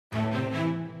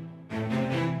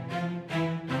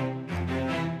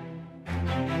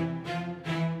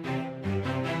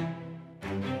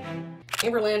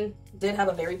Amberlynn did have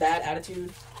a very bad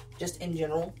attitude, just in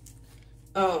general.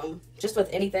 Just with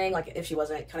anything, like if she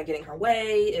wasn't kind of getting her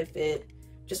way, if it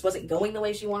just wasn't going the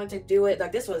way she wanted to do it.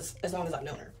 Like this was as long as I've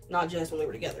known her, not just when we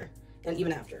were together, and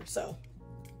even after. So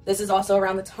this is also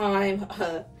around the time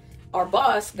our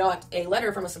boss got a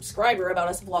letter from a subscriber about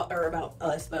about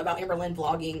Amberlynn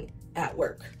vlogging at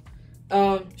work.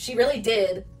 She really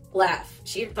did laugh.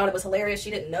 She thought it was hilarious. She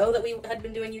didn't know that we had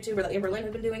been doing YouTube or that Amberlynn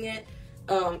had been doing it.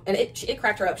 And it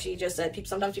cracked her up. She just said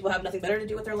sometimes people have nothing better to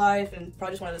do with their life and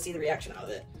probably just wanted to see the reaction out of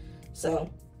it. So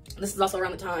this is also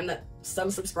around the time that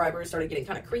some subscribers started getting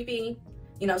kind of creepy,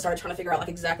 you know, started trying to figure out like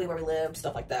exactly where we lived,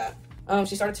 stuff like that.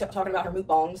 She started talking about her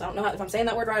mukbangs. I don't know if I'm saying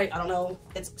that word right. I don't know.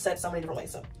 It's said so many different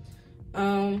ways. So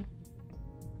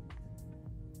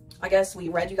I guess we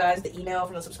read you guys the email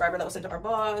from the subscriber that was sent to our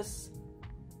boss.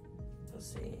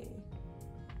 Let's see.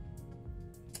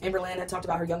 Amberlynn had talked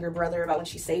about her younger brother, about when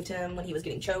she saved him when he was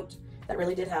getting choked. That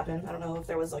really did happen. I don't know if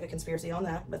there was like a conspiracy on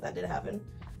that, but that did happen.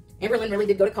 Amberlynn really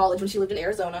did go to college when she lived in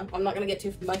Arizona. I'm not going to get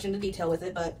too much into detail with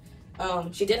it, but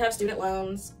she did have student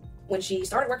loans. When she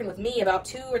started working with me, about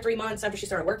 2 or 3 months after she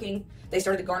started working, they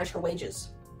started to garnish her wages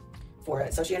for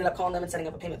it. So she ended up calling them and setting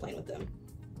up a payment plan with them.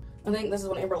 I think this is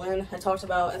when Amberlynn had talked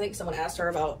about, I think someone asked her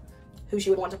about who she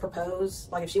would want to propose,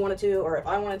 like if she wanted to or if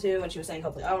I wanted to, and she was saying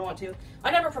hopefully I would want to.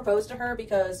 I never proposed to her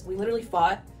because we literally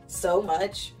fought so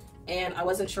much and I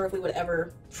wasn't sure if we would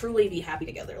ever truly be happy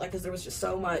together, like because there was just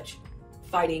so much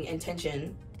fighting and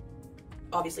tension,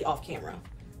 obviously off camera.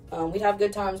 We'd have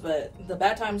good times, but the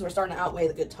bad times were starting to outweigh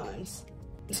the good times.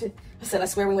 I said I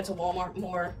swear we went to Walmart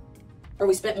more, or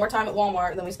we spent more time at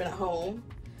Walmart than we spent at home.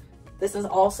 This is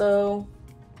also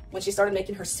when she started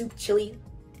making her soup chili,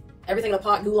 everything in a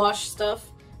pot, goulash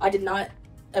stuff. I did not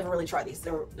ever really try these.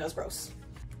 That was gross.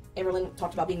 Amberlynn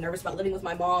talked about being nervous about living with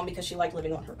my mom because she liked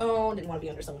living on her own, didn't want to be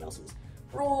under someone else's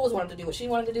rules, wanted to do what she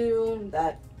wanted to do.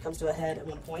 That comes to a head at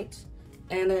one point.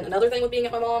 And then another thing with being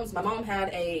at my mom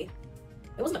had it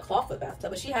wasn't a clawfoot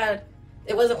bathtub, but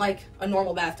it wasn't like a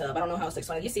normal bathtub. I don't know how else to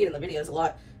explain it. You see it in the videos a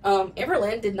lot.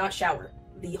 Amberlynn did not shower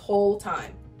the whole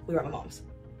time we were at my mom's.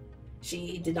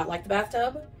 She did not like the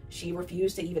bathtub. She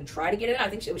refused to even try to get in it. I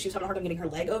think she was having a hard time getting her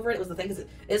leg over it. It was the thing, because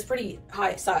it's pretty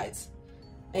high sides.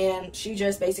 And she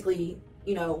just basically,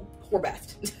 you know, whore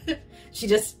bathed. She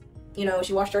just, you know,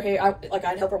 she washed her hair.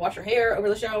 I'd help her wash her hair over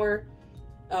the shower.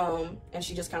 And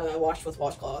she just kind of washed with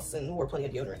washcloths and wore plenty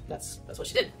of deodorant. That's what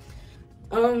she did.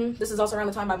 This is also around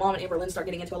the time my mom and Amberlynn started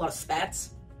getting into a lot of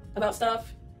spats about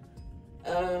stuff.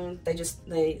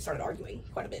 They started arguing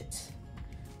quite a bit.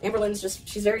 Amberlynn's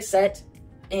she's very set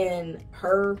in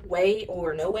her way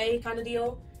or no way kind of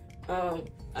deal. I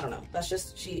don't know. That's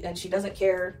just she doesn't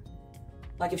care,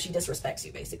 like, if she disrespects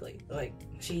you, basically. Like,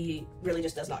 she really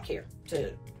just does not care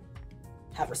to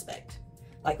have respect.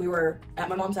 Like, we were at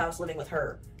my mom's house living with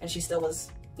her, and she still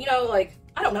was, you know, like,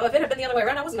 I don't know, if it had been the other way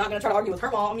around, I was not going to try to argue with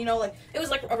her mom, you know, like, it was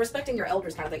like a respecting your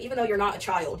elders kind of thing. Even though you're not a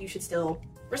child, you should still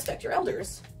respect your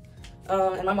elders.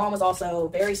 And my mom was also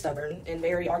very stubborn and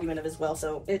very argumentative as well,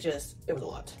 so it was a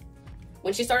lot.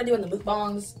 When she started doing the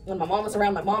mukbangs, when my mom was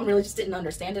around, my mom really just didn't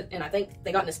understand it, and I think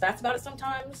they got into spats about it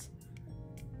sometimes.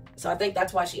 So I think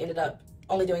that's why she ended up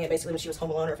only doing it basically when she was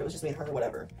home alone, or if it was just me and her or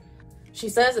whatever. She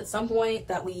says at some point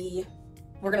that we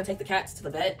were going to take the cats to the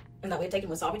vet, and that we had taken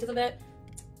Wasabi to the vet.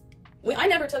 I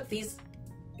never took these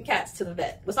cats to the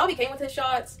vet. Wasabi came with his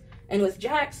shots, and with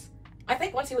Jax, I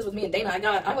think once he was with me and Dana,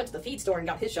 I went to the feed store and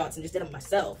got his shots and just did them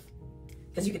myself.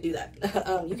 Because you could do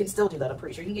that. You can still do that, I'm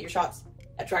pretty sure. You can get your shots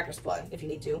at Tractor Supply if you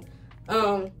need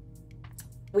to.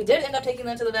 We did end up taking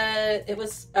them to the vet. It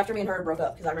was after me and her broke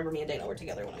up, because I remember me and Dana were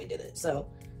together when we did it. So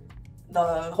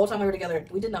the whole time we were together,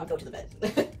 we did not go to the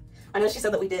vet. I know she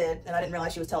said that we did, and I didn't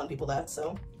realize she was telling people that.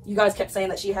 So you guys kept saying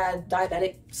that she had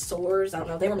diabetic sores. I don't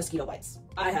know. They were mosquito bites.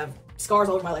 I have scars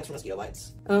all over my legs from mosquito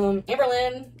bites.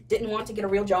 Amberlynn didn't want to get a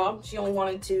real job. She only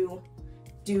wanted to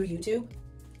do YouTube.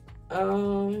 I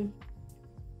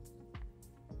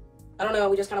don't know.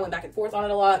 We just kind of went back and forth on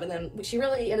it a lot, but then she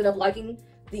really ended up liking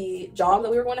the job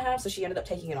that we were going to have, so she ended up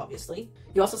taking it, obviously.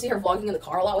 You also see her vlogging in the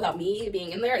car a lot without me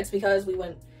being in there. It's because we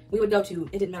would go to,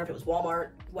 it didn't matter if it was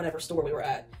Walmart, whatever store we were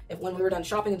at. When we were done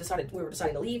shopping and we were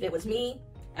deciding to leave, it was me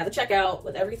at the checkout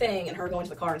with everything and her going to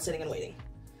the car and sitting and waiting.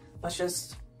 That's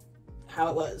just how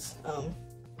it was.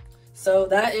 So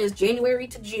that is January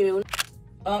to June.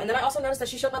 And then I also noticed that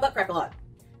she showed my butt crack a lot.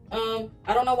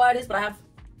 I don't know why it is, but I have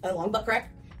a long butt crack.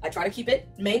 I try to keep it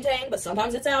maintained, but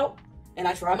sometimes it's out. And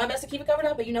I try my best to keep it covered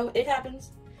up, but you know, it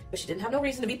happens. But she didn't have no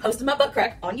reason to be posting my butt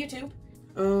crack on YouTube.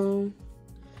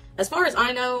 As far as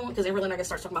I know, because Amberlynn, I guess,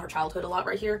 starts talking about her childhood a lot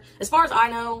right here. As far as I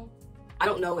know, I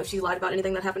don't know if she lied about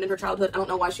anything that happened in her childhood. I don't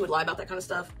know why she would lie about that kind of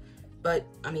stuff, but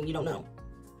I mean, you don't know.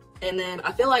 And then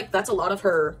I feel like that's a lot of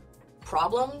her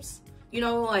problems. You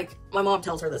know, like my mom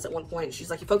tells her this at one point.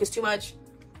 She's like, you focus too much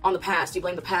on the past. You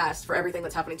blame the past for everything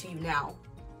that's happening to you now,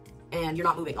 and you're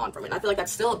not moving on from it. And I feel like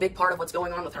that's still a big part of what's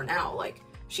going on with her now. Like,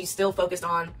 she's still focused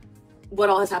on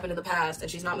what all has happened in the past, and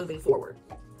she's not moving forward.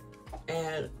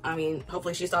 And I mean,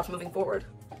 hopefully she stops moving forward.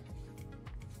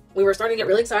 We were starting to get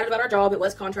really excited about our job. It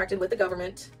was contracted with the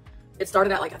government. It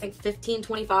started at like, I think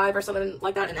 $15.25 or something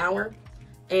like that an hour.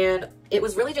 And it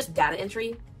was really just data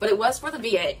entry, but it was for the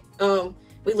VA.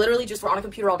 We literally just were on a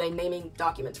computer all day naming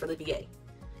documents for the VA. And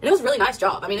it was a really nice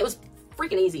job. I mean, it was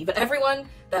freaking easy, but everyone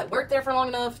that worked there for long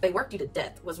enough, they worked you to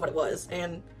death was what it was.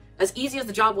 And as easy as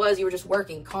the job was, you were just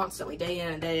working constantly, day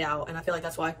in and day out. And I feel like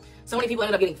that's why so many people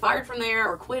ended up getting fired from there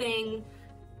or quitting.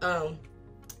 It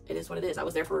is what it is. I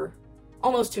was there for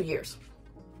almost 2 years.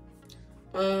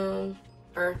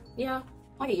 Yeah,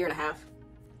 like a year and a half.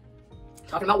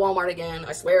 Talking about Walmart again.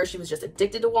 I swear she was just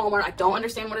addicted to Walmart. I don't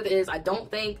understand what it is. I don't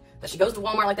think that she goes to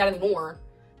Walmart like that anymore.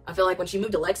 I feel like when she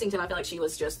moved to Lexington, I feel like she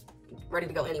was just ready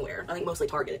to go anywhere. I think mostly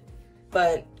Target.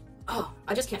 But, oh,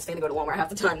 I just can't stand to go to Walmart half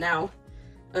the time now.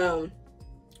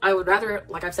 I would rather,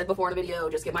 like I've said before in a video,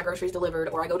 just get my groceries delivered,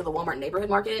 or I go to the Walmart neighborhood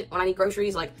market when I need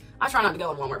groceries. Like, I try not to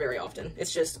go in Walmart very often.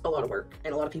 It's just a lot of work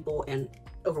and a lot of people and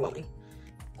overwhelming.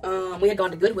 We had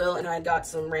gone to Goodwill and I had got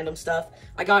some random stuff.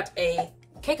 I got a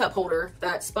K-cup holder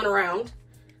that spun around.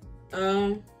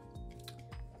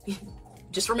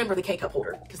 Just remember the K-cup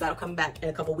holder, because that'll come back in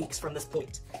a couple weeks from this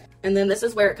point. And then this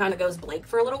is where it kind of goes blank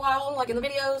for a little while, like in the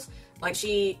videos. Like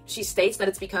she states that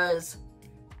it's because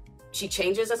she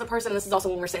changes as a person. This is also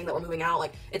when we're saying that we're moving out.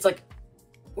 Like, it's like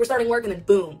we're starting work and then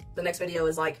boom, the next video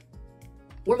is like,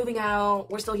 we're moving out,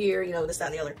 we're still here, you know, this,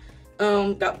 that, and the other.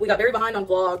 We got very behind on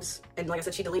vlogs, and like I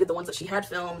said, she deleted the ones that she had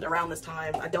filmed around this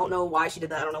time. I don't know why she did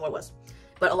that. I don't know what it was.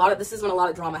 But this is when a lot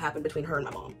of drama happened between her and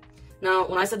my mom. Now,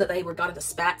 when I said that they got into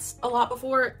spats a lot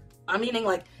before, I'm meaning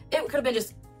like, it could have been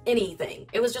just anything.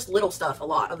 It was just little stuff a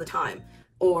lot of the time.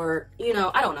 Or, you know,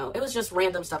 I don't know. It was just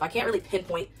random stuff. I can't really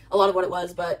pinpoint a lot of what it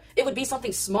was, but it would be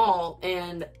something small,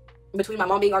 and between my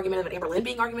mom being argumentative and Amberlynn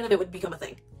being argumentative, it would become a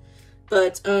thing.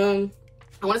 But, I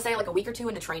want to say like a week or two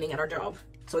into training at our job.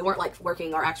 So we weren't like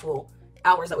working our actual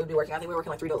hours that we'd be working. I think we were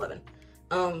working like 3 to 11.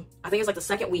 I think it's like the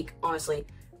second week, honestly.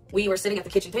 We were sitting at the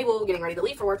kitchen table getting ready to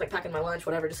leave for work, like packing my lunch,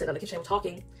 whatever, just sitting at the kitchen table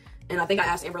talking. And I think I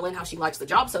asked Amberlynn how she likes the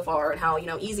job so far and how, you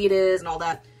know, easy it is and all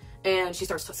that. And she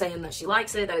starts saying that she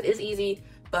likes it, that it is easy,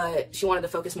 but she wanted to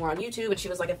focus more on YouTube. And she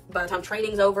was like, if by the time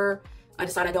training's over, I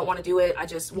decide I don't want to do it, I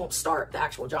just won't start the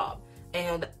actual job.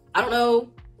 And I don't know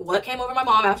what came over my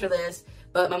mom after this,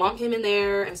 but my mom came in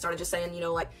there and started just saying, you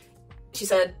know, like, she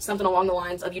said something along the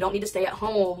lines of, you don't need to stay at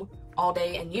home all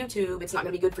day and YouTube, it's not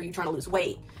going to be good for you trying to lose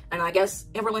weight. And I guess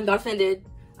Amberlynn got offended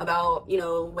about, you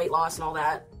know, weight loss and all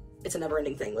that. It's a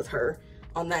never-ending thing with her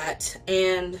on that.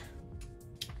 And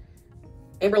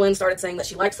Amberlynn started saying that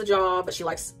she likes the job, but she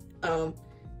likes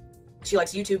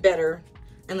YouTube better.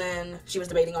 And then she was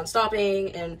debating on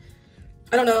stopping, and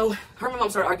I don't know, her and my mom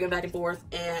started arguing back and forth,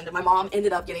 and my mom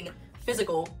ended up getting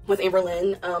physical with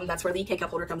Amberlynn. That's where the K-cup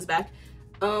holder comes back.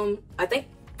 I think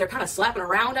they're kind of slapping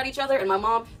around at each other, and my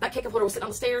mom, that K-cup holder was sitting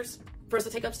on the stairs for us to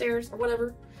take upstairs or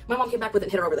whatever. My mom came back with it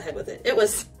and hit her over the head with it. It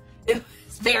was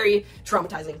very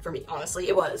traumatizing for me, honestly.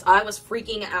 It was. I was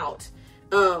freaking out.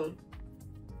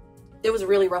 It was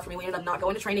really rough for me. We ended up not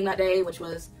going to training that day, which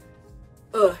was,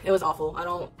 it was awful. I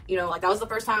don't, you know, like, that was the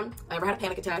first time I ever had a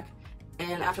panic attack.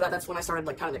 And after that, that's when I started,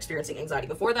 like, kind of experiencing anxiety.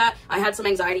 Before that, I had some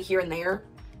anxiety here and there,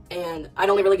 and I'd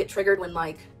only really get triggered when,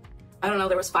 like, I don't know,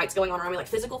 there was fights going on around me, like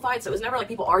physical fights. So it was never like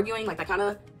people arguing. Like, that kind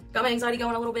of got my anxiety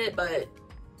going a little bit, but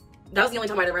that was the only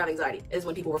time I'd ever had anxiety, is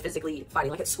when people were physically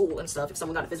fighting, like at school and stuff. If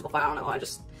someone got a physical fight, I don't know,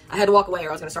 I had to walk away or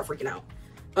I was gonna start freaking out.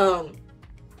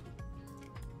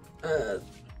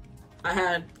 I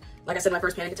had, like I said, my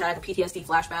first panic attack, a PTSD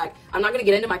flashback. I'm not gonna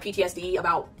get into my PTSD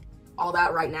about all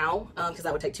that right now, because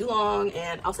that would take too long,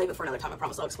 and I'll save it for another time. I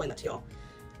promise I'll explain that to y'all.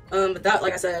 But that,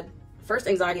 like I said, first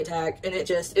anxiety attack, and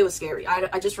it was scary.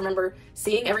 I just remember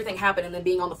seeing everything happen and then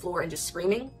being on the floor and just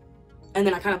screaming, and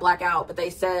then I kind of black out. But they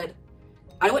said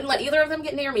I wouldn't let either of them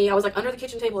get near me. I was like under the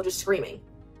kitchen table just screaming,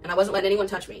 and I wasn't letting anyone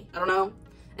touch me. I don't know.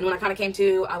 And when I kind of came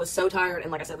to, I was so tired,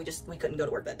 and like I said, we couldn't go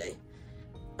to work that day.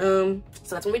 So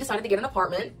that's when we decided to get an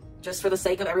apartment, just for the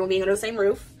sake of everyone being under the same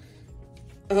roof.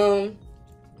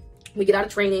 We get out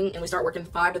of training and we start working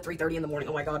 5 to 3:30 in the morning.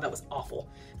 Oh my God, that was awful.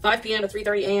 5 p.m. to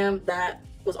 3:30 a.m. That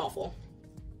was awful.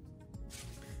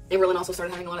 Amberlynn also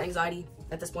started having a lot of anxiety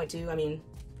at this point too. I mean,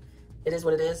 it is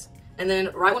what it is. And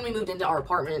then right when we moved into our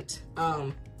apartment,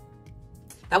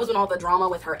 that was when all the drama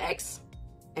with her ex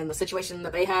and the situation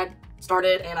that they had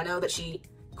started, and I know that she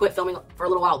quit filming for a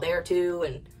little while there too,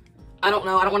 and I don't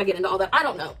know, I don't want to get into all that. I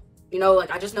don't know, you know, like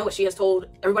I just know what she has told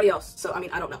everybody else, so I mean,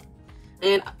 I don't know.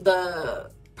 And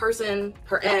the person,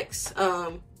 her ex,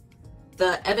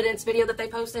 the evidence video that they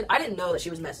posted, I didn't know that she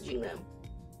was messaging them,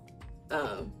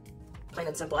 plain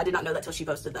and simple. I did not know that till she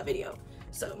posted that video,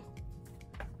 so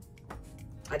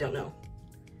I don't know.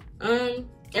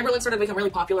 Amberlynn started to become really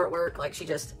popular at work. Like, she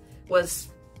just was,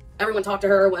 everyone talked to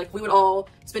her. Like, we would all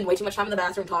spend way too much time in the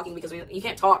bathroom talking because you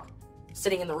can't talk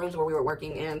sitting in the rooms where we were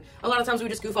working, and a lot of times we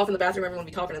would just goof off in the bathroom, everyone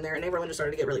would be talking in there, and Amberlynn just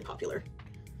started to get really popular.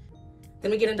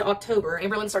 Then we get into October.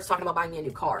 Amberlynn starts talking about buying me a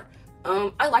new car.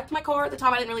 I liked my car at the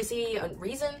time. I didn't really see a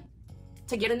reason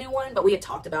to get a new one, but we had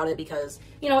talked about it because,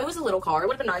 you know, it was a little car. It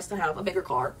would have been nice to have a bigger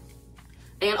car.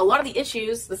 And a lot of the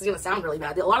issues, this is going to sound really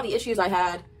bad, a lot of the issues I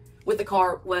had with the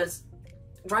car was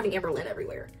driving Amberlynn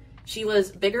everywhere. She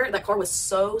was bigger, that car was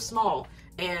so small,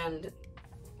 and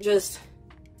just,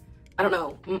 I don't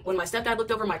know, when my stepdad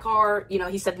looked over my car, you know,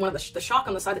 he said one of the shock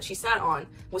on the side that she sat on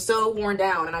was so worn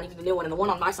down and I needed a new one, and the one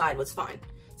on my side was fine.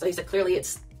 So he said clearly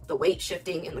it's the weight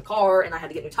shifting in the car, and I had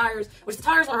to get new tires, which the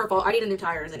tires weren't her fault. I needed new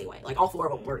tires anyway. Like, all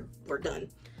 4 of them were done.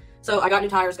 So I got new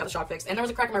tires, got the shock fixed, and there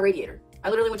was a crack in my radiator. I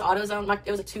literally went to AutoZone.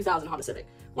 It was a 2000 Honda Civic.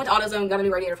 Went to AutoZone, got a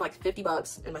new radiator for like 50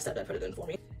 bucks, and my stepdad put it in for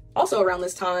me. Also around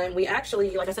this time, we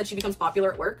actually, like I said, she becomes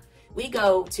popular at work. We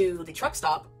go to the truck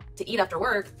stop to eat after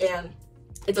work, and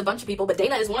it's a bunch of people, but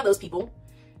Dana is one of those people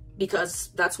because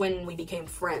that's when we became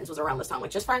friends, was around this time.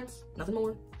 Like, just friends, nothing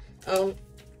more.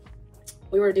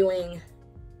 We were doing,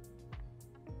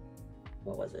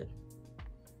 what was it?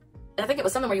 I think it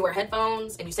was something where you wear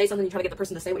headphones and you say something, you try to get the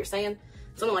person to say what you're saying.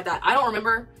 Something like that. I don't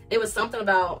remember. It was something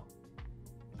about,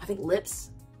 I think lips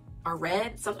are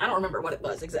red. Something, I don't remember what it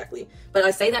was exactly. But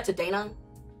I say that to Dana,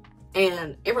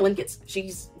 and Amberlynn gets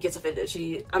offended.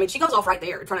 She goes off right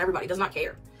there in front of everybody, does not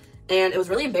care. And it was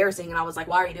really embarrassing, and I was like,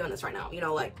 why are you doing this right now? You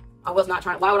know, like, I was not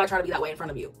trying, why would I try to be that way in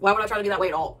front of you? Why would I try to be that way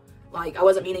at all? Like, I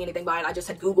wasn't meaning anything by it. I just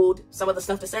had Googled some of the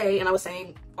stuff to say, and I was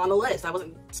saying on the list. I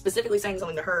wasn't specifically saying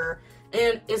something to her,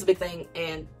 and it's a big thing,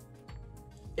 and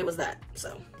it was that,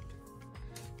 so.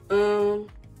 The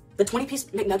 20-piece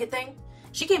McNugget thing,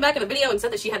 she came back in a video and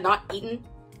said that she had not eaten,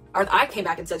 or I came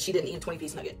back and said she didn't eat a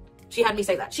 20-piece nugget. She had me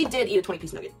say that. She did eat a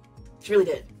 20-piece nugget. She really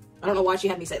did. I don't know why she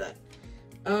had me say that.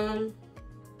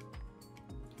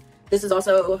 This is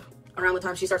also around the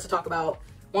time she starts to talk about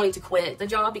wanting to quit the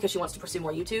job because she wants to pursue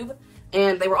more YouTube.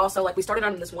 And they were also, like, we started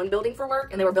out in this one building for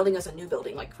work, and they were building us a new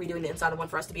building, like redoing the inside of one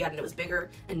for us to be at, and it was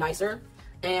bigger and nicer.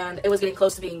 And it was getting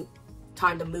close to being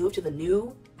time to move to the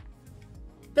new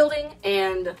building,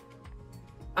 and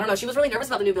I don't know, she was really nervous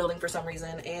about the new building for some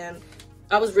reason, and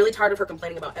I was really tired of her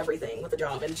complaining about everything with the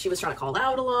job, and she was trying to call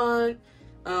out a lot.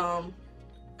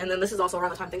 And then this is also around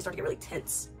the time things started to get really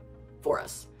tense for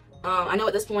us. I know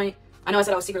at this point, I know I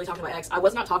said I was secretly talking to my ex. I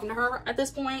was not talking to her at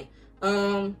this point.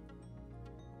 I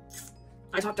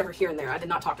talked to her here and there. I did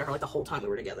not talk to her like the whole time we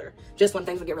were together. Just when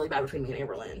things would get really bad between me and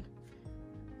Amberlynn.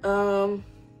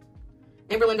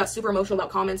 Amberlynn got super emotional about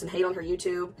comments and hate on her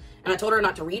YouTube, and I told her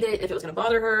not to read it if it was going to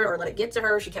bother her or let it get to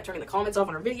her. She kept turning the comments off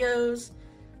on her videos,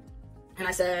 and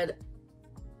I said,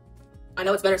 I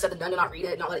know it's better said than done to not read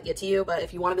it, not let it get to you, but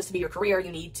if you wanted this to be your career,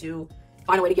 you need to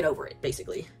find a way to get over it,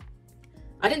 basically.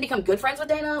 I didn't become good friends with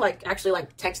Dana, like actually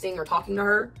like texting or talking to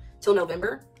her till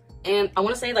November, and I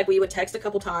want to say like we would text a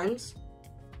couple times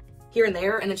here and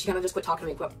there, and then she kind of just quit talking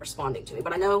to me, quit responding to me.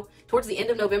 But I know towards the end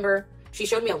of November, she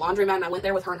showed me a laundromat, and I went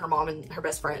there with her and her mom and her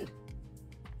best friend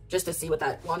just to see what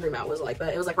that laundromat was like.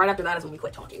 But it was like right after that is when we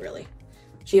quit talking, really.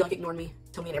 She like ignored me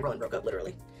till me and Amberlynn broke up,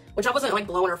 literally. Which I wasn't like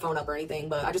blowing her phone up or anything,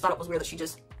 but I just thought it was weird that she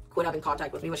just quit having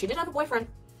contact with me. But she did have a boyfriend,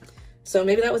 so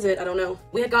maybe that was it. I don't know.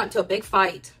 We had gotten to a big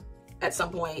fight at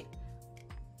some point,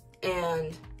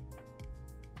 and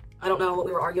I don't know what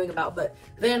we were arguing about, but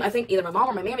then I think either my mom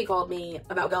or my mammy called me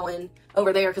about going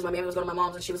over there because my mammy was going to my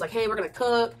mom's, and she was like, hey, we're going to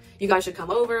cook. You guys should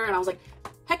come over. And I was like,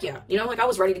 heck yeah. You know, like I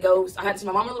was ready to go. I hadn't seen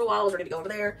my mom in a little while. I was ready to go over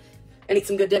there and eat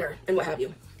some good dinner and what have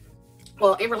you.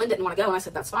 Well, Amberlynn didn't want to go, and I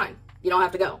said, that's fine. You don't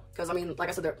have to go. Because, I mean, like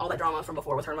I said, all that drama from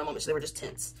before with her and my mom, they were just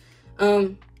tense.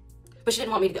 But she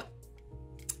didn't want me to go.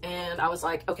 And I was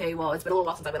like, okay, well, it's been a little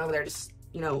while since I've been over there. Just,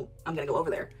 you know, I'm going to go over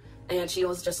there. And she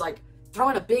was just like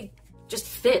throwing a big just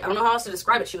fit. I don't know how else to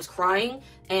describe it. She was crying,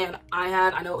 and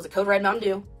I know it was a Code Red Mountain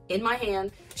Dew in my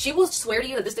hand. She will swear to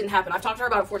you that this didn't happen. I've talked to her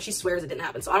about it before. She swears it didn't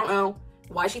happen. So I don't know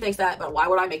why she thinks that, but why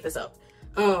would I make this up?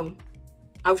 I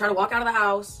would try to walk out of the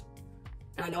house,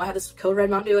 and I know I had this Code Red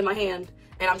Mountain Dew in my hand,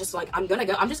 and I'm just like, I'm gonna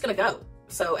go. I'm just gonna go.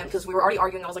 So, and because we were already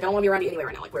arguing, I was like, I don't want to be around you anyway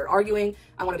right now. Like, we were arguing.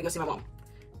 I wanted to go see my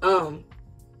mom.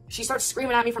 she starts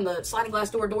screaming at me from the sliding glass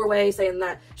doorway, saying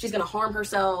that she's gonna harm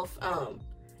herself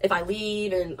if I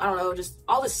leave, and I don't know, just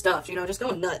all this stuff, you know, just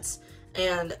going nuts.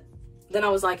 And then I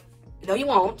was like, no, you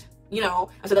won't, you know.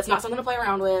 I said, that's not something to play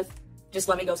around with. Just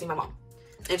let me go see my mom.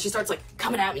 And she starts like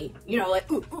coming at me, you know, like,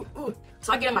 ooh, ooh, ooh.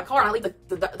 So I get in my car and I leave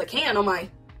the can on my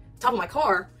top of my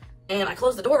car, and I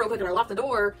close the door real quick and I lock the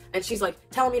door, and she's like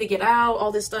telling me to get out,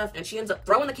 all this stuff, and she ends up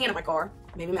throwing the can at my car,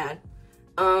 made me mad.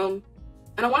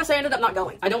 And I want to say I ended up not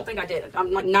going. I don't think I did.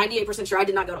 I'm like 98% sure I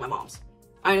did not go to my mom's.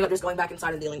 I ended up just going back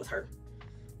inside and dealing with her.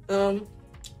 And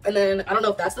then I don't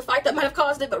know if that's the fight that might have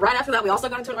caused it, but right after that we also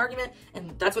got into an argument,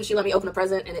 and that's when she let me open a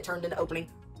present, and it turned into opening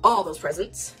all those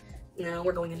presents. Now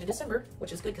we're going into December,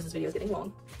 which is good because this video is getting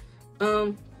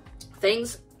long.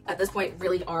 Things at this point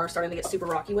really are starting to get super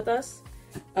rocky with us.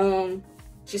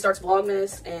 She starts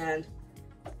Vlogmas, and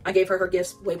I gave her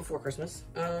gifts way before Christmas.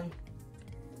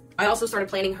 I also started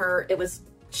planning her,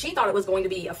 she thought it was going to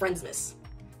be a Friendsmas.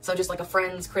 So just like a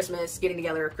friends Christmas, getting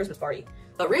together, Christmas party.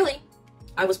 But really,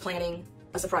 I was planning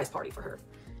a surprise party for her.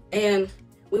 And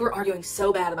we were arguing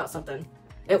so bad about something.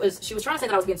 She was trying to say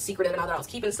that I was being secretive and that I was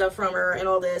keeping stuff from her and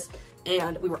all this.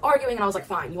 And we were arguing, and I was like,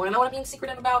 fine, you want to know what I'm being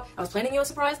secretive about? I was planning you a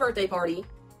surprise birthday party,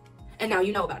 and now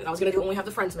you know about it. I was going to do it when we have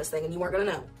the Friendsmas thing, and you weren't going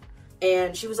to know.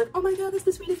 And she was like, oh my god, that's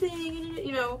the sweetest thing,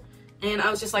 you know. And I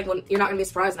was just like, well, you're not going to be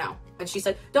surprised now. And she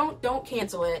said, don't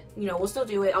cancel it. You know, we'll still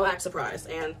do it. I'll act surprised.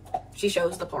 And she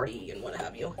shows the party and what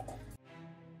have you.